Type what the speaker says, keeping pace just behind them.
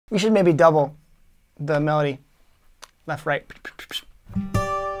We should maybe double the melody, left, right.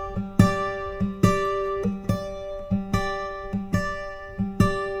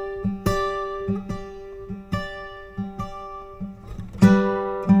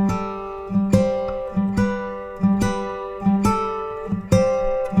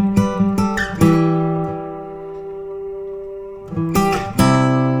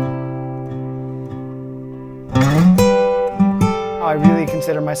 I really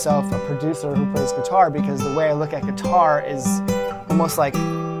consider myself a producer who plays guitar because the way I look at guitar is almost like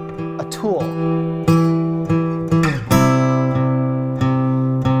a tool.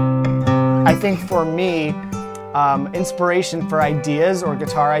 I think for me, inspiration for ideas or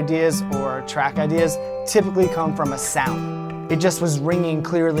guitar ideas or track ideas typically come from a sound. It just was ringing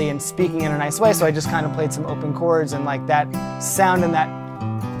clearly and speaking in a nice way, so I just kind of played some open chords, and like that sound and that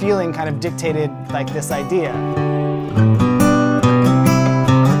feeling kind of dictated like this idea.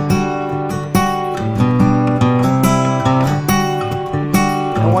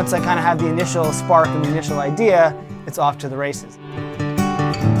 Once I kind of have the initial spark and the initial idea, it's off to the races.